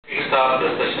start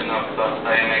this session of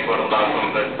IMA Quorum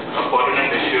Platform with a pertinent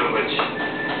issue which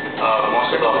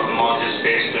most of the ophthalmologists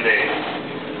face today.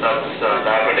 That's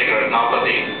diabetic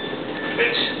retinopathy,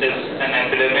 which is an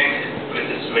epidemic which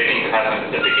is waiting to happen.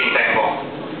 It's a ticking time bomb.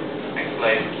 Next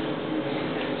slide.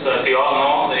 So as you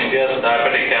all know, India is the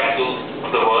diabetic capital of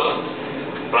the world.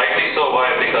 Rightly so.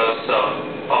 Why? Because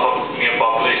of a mere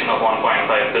population of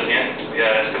 1.5 billion, we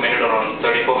are estimated around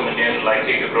 34 million,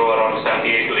 likely to grow around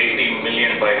 78 to 80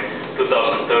 million by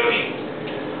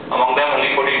 2030. Among them,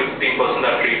 only 14 to 15%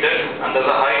 are treated, and there's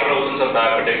a high prevalence of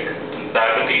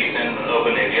diabetes in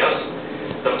urban areas.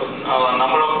 The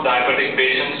number of diabetic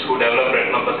patients who develop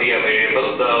retinopathy are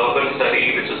variable. The urban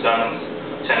study, which was done in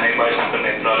Chennai by Shankar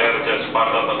Netralaya, which is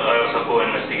part of I was a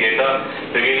co-investigator,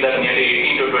 revealed that nearly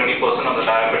 18 to 20% of the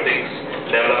diabetics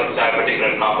develop diabetic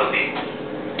retinopathy.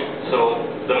 So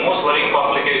the most worrying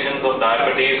complications of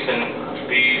diabetes, when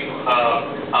we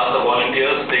asked the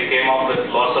volunteers, they came up with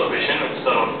loss of vision, which is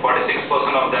around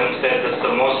 46% of them said that's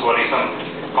the most worrisome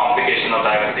complication of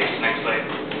diabetes. Next slide.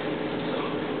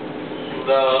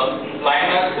 The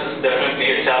blindness is definitely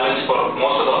a challenge for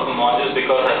most of the ophthalmologists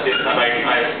because, as I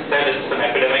said, it's an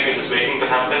epidemic which is waiting to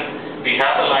happen. We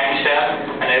have a lion's share,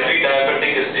 and every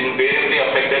diabetic is invariably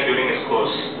affected during its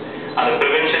course. And the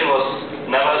prevention was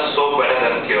never so better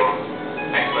than cure.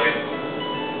 Next slide.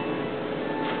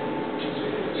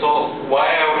 So,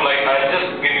 I'll just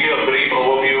give you a brief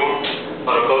overview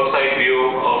or a curbside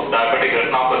view of diabetic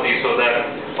retinopathy so that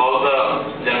all the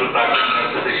general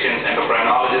practitioners, physicians,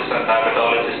 endocrinologists, and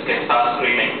diabetologists can start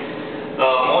screening.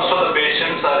 Most of the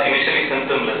patients are initially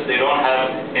symptomless. They don't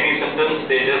have any symptoms.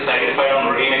 They just identified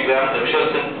on routine exam. The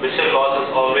visual loss is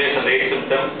always a late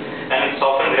symptom, and it's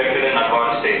often detected in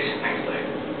advanced stage. Next slide.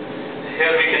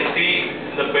 Here we can see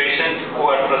the patient who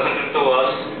had presented to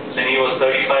us when he was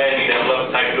 35 and he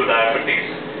developed type 2 diabetes.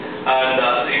 And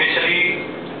initially,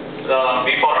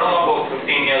 we followed him about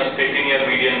 15-year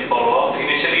median follow-up.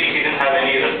 Initially, he didn't have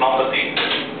any retinopathy.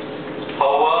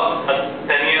 However, at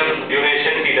 10-year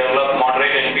duration, he developed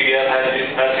moderate NPDR. As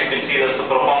you can see, there's a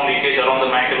profound leakage around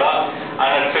the macula.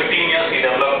 And at 15 years, he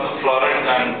developed florid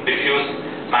and diffuse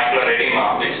macular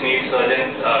edema, which needs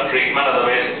urgent treatment.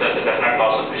 Otherwise, there's a definite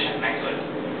loss of vision. Next slide.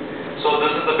 So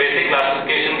this is the basic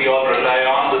classification we all rely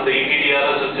on. This is the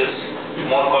ETDRS, which is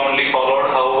more commonly followed.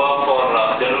 However, for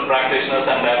general practitioners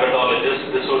and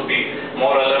diabetologists, this would be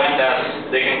more relevant as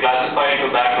they can classify into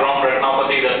background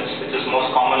retinopathy, which is most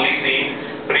commonly seen.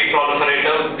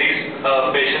 Pre-proliferative, these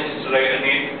patients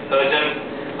need urgent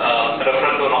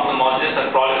referral to an ophthalmologist,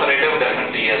 and proliferative,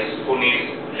 definitely yes, who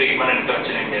needs treatment and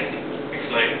intervention immediately. Next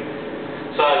slide.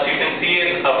 So as you can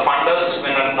see, fundus,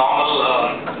 when a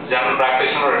normal general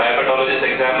practitioner or diabetologist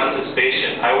examines his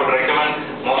patient, I would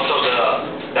recommend most of the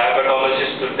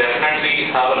diabetologists to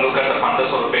definitely have a look at the fundus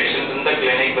of the patients in the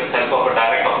clinic with help of a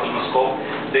direct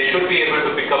ophthalmoscope. They should be able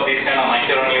to pick up these kind of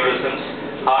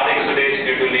microaneurysms, hard exudates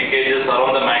due to leakages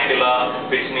around the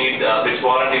macula, which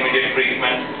warrant immediate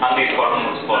treatment, and these cotton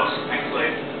wool spots. Next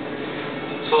slide.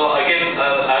 So again,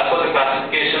 as for the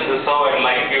classification, this is how I would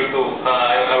like you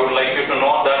to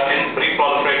know that in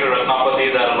pre-proliferative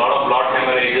retinopathy, there are a lot of blood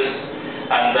hemorrhages,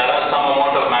 and there are some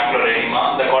amount of macular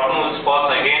edema. The cotton wool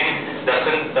spots again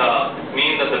doesn't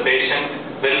mean that the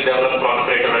patient will develop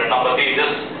proliferative retinopathy.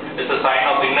 It's a sign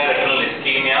of inner retinal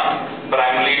ischemia,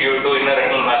 primarily due to inner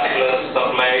retinal vascular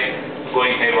supply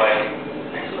going haywire.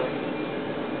 Next slide.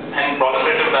 And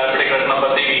proliferative diabetic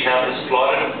retinopathy, we have this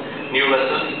florid new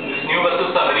vessels. These new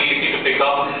vessels are very easy to pick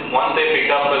up. Once they pick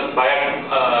up by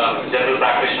a general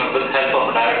practitioner with help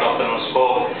of a direct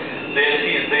ophthalmoscope,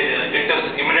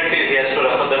 immediately he has to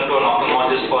refer them to an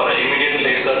ophthalmologist for immediate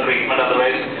laser treatment.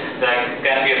 Otherwise, there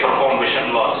can be a profound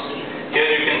vision loss. Here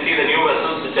you can see the new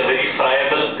vessels, which are very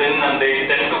friable, thin, and they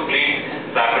tend to bleed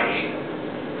rapidly.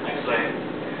 Next slide.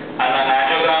 And an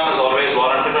angiogram is always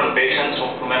warranted on patients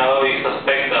whenever we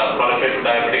suspect proliferative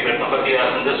diabetic retinopathy,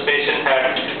 as in this patient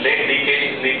had late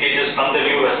leakages from the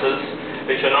new vessels,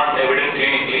 which were not evident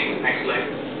clinically. Next slide.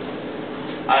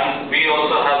 And we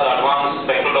also have the advanced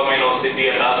spectral domain OCT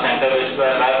at our center,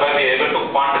 whereby we are able to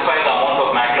quantify the amount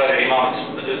of macular edema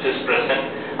which is present,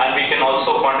 and we can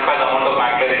also quantify the amount of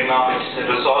macular edema which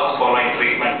resolves following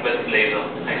treatment with laser.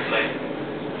 Next slide.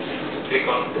 Click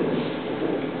on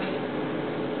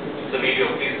the video,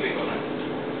 please click on it.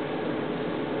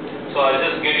 So I'll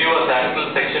just give you a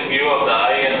sagittal section view of the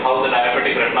eye and how the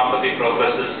diabetic retinopathy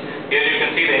progresses. Here you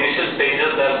can see the initial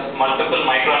stages. There are multiple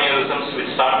microaneurysms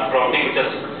which start sprouting, which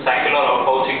are saccular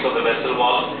outpouchings of the vessel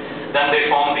wall. Then they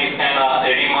form these kind of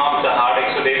edema, which are hard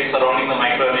exudates surrounding the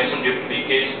microaneurysm due to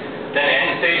leakage. Then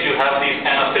end stage, you have these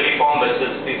kind of filiform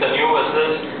vessels. These are new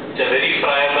vessels which are very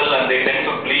friable, and they tend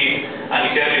to bleed.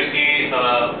 And here you see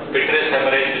vitreous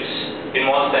hemorrhage, which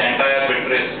involves the entire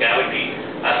vitreous cavity,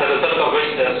 as a result of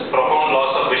which there's profound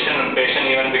loss of vision and patient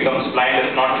even becomes blind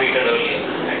if not treated earlier.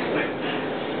 Next slide.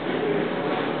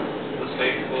 The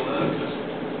slide for that.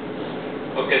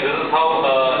 Okay, this is how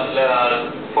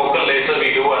focal laser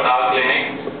we do at our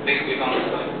clinic. Please click on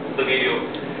the video.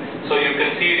 So you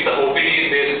can see it's a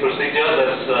OPD-based procedure.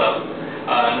 There's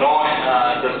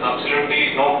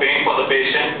absolutely no pain for the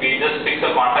patient. We just fix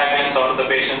a contact lens out of the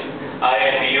patient's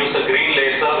eye and we use a green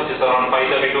laser, which is around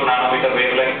 532 nanometer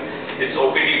wavelength. It's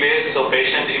OPD-based, so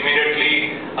patient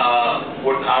immediately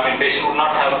patient would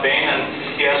not have pain, and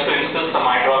he has to instill some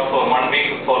eye drop for 1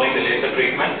 week following the laser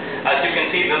treatment. As you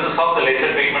can see, this is how the laser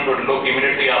treatment would look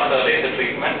immediately after laser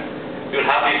treatment. You will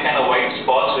have these kind of white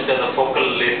spots, which are the focal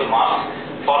laser marks.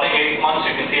 Following 8 months,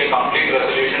 you can see a complete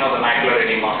resolution of the macular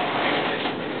edema.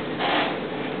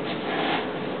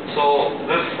 So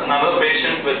this is another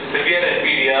patient with severe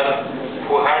NPDR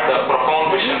who had a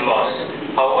profound vision loss.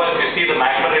 However, if you see, the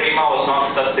macular edema was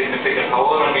not that significant.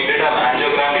 However, when we did an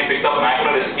angiogram, we picked up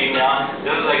macular ischemia.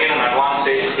 This is again an advanced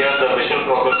stage. Here the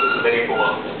visual progress is very poor.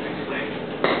 Next slide.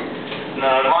 In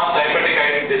advanced diabetic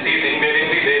eye disease,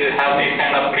 invariably they have these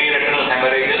kind of pre-retinal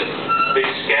hemorrhages,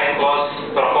 which can cause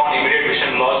profound immediate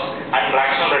vision loss, and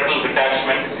tractional retinal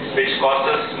detachment, which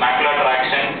causes macular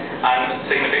traction and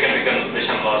significant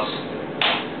vision loss.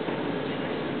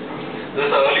 This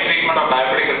early treatment of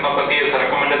diabetic retinopathy has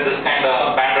recommended this kind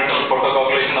of pan-retinal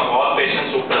photocoagulation of all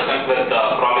patients who present with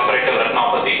proliferative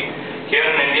retinopathy. Here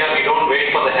in India, we don't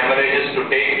wait for the hemorrhages to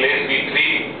take place. We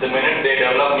treat the minute they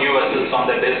develop new vessels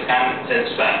on the disc and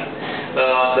headspan.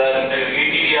 The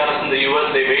ETDRs in the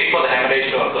US, they wait for the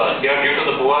hemorrhage to occur. Here, due to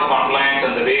the poor compliance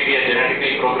and the way we are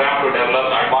genetically programmed to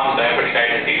develop advanced diabetic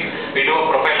eye disease, we do a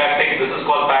prophylactic. This is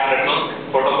called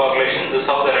pan-retinal photocoagulation. This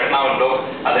is how the retina will look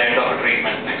at the end of a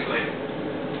treatment. Next slide.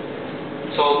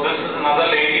 So this is another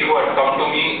lady who had come to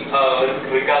me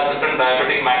with recalcitrant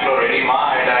diabetic macular edema.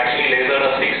 I had actually lasered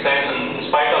her 6 times, and in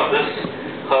spite of this,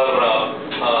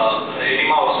 her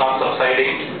edema was not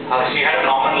subsiding. She had a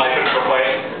normal lipid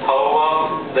profile.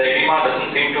 However, the edema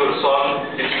doesn't seem to resolve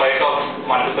in spite of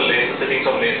multiple sittings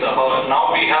of laser.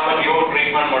 Now we have a new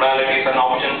treatment modalities and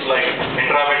options like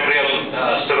intravitreal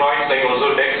steroids like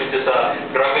Ozurdex, which is a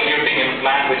drug-eluting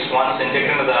implant which once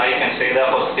injected into the eye can stay there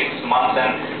for 6 months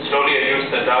and slowly reduce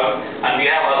the drug. And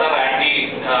we have other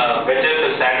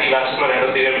VEGF, anti-vascular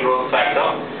endothelial growth factor.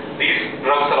 These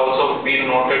drugs are also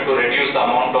been noted to reduce the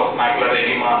amount of macular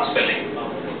edema and swelling.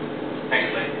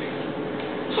 Next slide, please.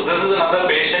 So this is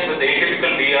another patient with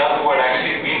atypical DR who had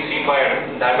actually been seen by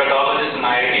a diabetologist in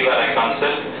IIT where I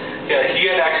consult. He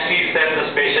had actually said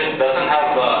this patient doesn't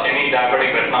have any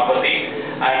diabetic retinopathy,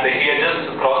 and he had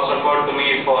just cross-referred to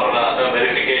me for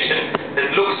verification.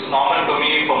 It looks normal to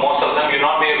me for most of them. You'll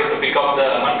not be able to pick up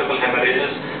the multiple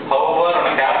hemorrhages. However,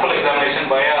 on a careful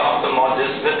examination by an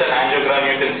ophthalmologist with an angiogram,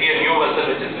 you can see a new vessel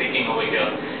which is leaking over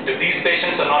here. If these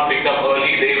patients are not picked up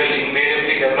early, they will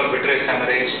invariably develop vitreous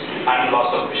hemorrhage and loss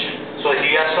of vision. So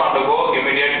he has to undergo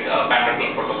immediate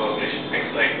pan-retinal photocoagulation.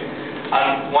 Next slide.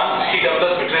 And once he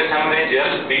develops vitreous hemorrhage,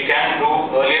 yes, we can do.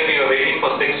 Earlier we were waiting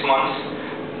for 6 months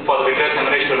for the vitreous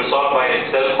hemorrhage to resolve by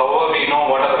itself. However, we know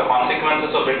what are the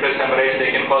consequences of vitreous hemorrhage.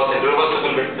 They can cause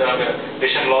irreversible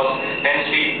vision loss.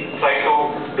 Hence, we try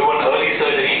to do an early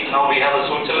surgery. Now we have a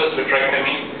sutureless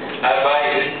vitrectomy,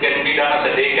 whereby it can be done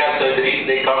as a day care surgery.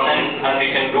 They come in and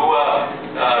we can do a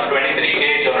 23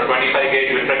 gauge or a 25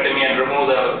 gauge vitrectomy and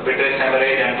remove the vitreous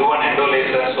hemorrhage and do an endo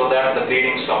laser so that the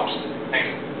bleeding stops.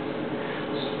 Next.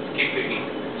 Keep clicking.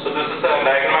 So this is a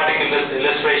diagrammatic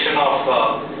illustration of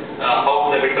how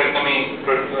the vitrectomy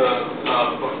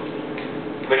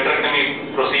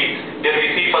proceeds. Here we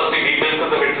see first we debilk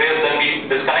the vitreous, then we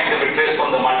disconnect the vitreous from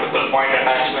the multiple point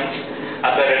attachments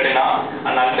at the retina,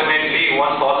 and ultimately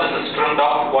once all this is trimmed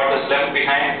off, what is left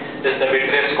behind is the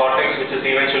vitreous cortex, which is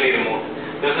eventually removed.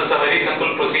 This is a very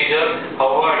simple procedure.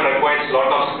 However, it requires a lot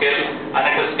of skill, and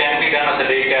it can be done as a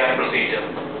day care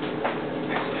procedure.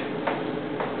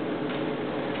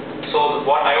 So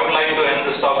what I would like to end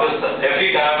this talk is that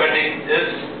every diabetic is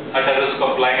at a risk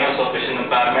of blindness or vision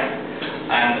impairment,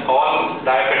 and all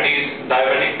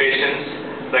diabetic patients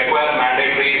require a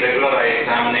mandatory regular eye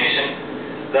examination.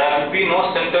 There will be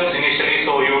no symptoms initially,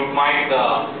 so you might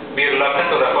be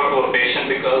reluctant to refer to a patient,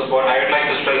 because what I would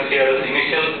like to stress here is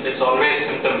it's always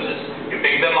symptomless. You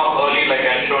pick them up early, like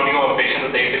I have shown you a patient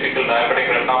with atypical diabetic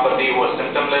retinopathy who was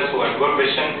symptomless, who had good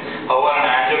vision. However, in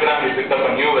an angiogram we picked up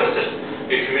a new vessel.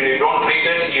 If you don't treat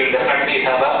it, you will definitely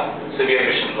have a severe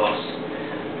vision loss.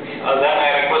 Then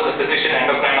I request the physician,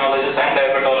 endocrinologist and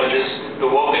diabetologist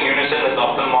to work in unison with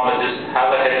ophthalmologists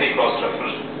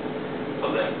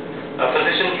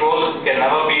can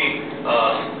never be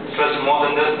stressed more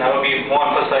than this, never be more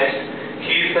emphasized.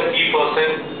 He is the key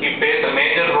person. He plays a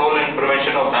major role in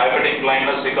prevention of diabetic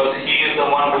blindness because he is the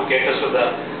one who caters to the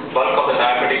bulk of the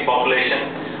diabetic population.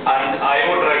 And I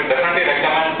would definitely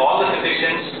recommend all the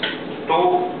physicians to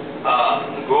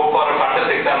go for a fundus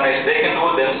examination. They can do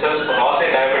it themselves for all their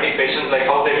diabetic patients, like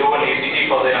how they do an ECG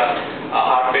for their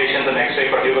heart patients and X-ray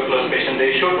for tuberculosis patients.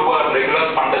 They should do a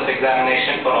regular fundus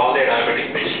examination for all their diabetic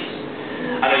patients.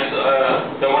 And it's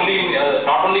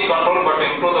not only control but to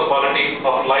improve the quality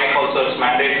of life also is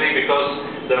mandatory, because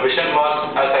the vision loss,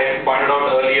 as I pointed out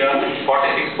earlier, 46%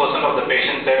 of the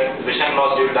patients said vision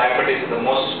loss due to diabetes is the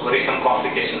most worrisome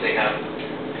complication they have.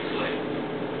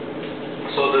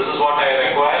 So this is what I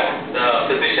require.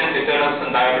 The physicians, internists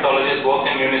and diabetologists work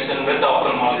in unison with the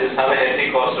ophthalmologists, have a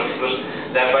healthy cost referral.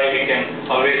 Thereby we can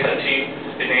always achieve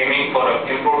in aiming for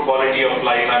improved quality of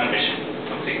life and vision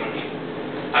subsequently.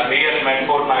 And we at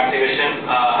Medford Maxivision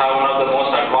have one of the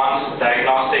most advanced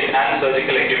diagnostic and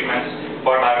surgical equipments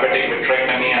for diabetic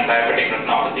vitrectomy and diabetic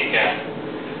retinopathy care.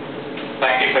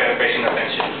 Thank you for your patient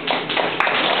attention.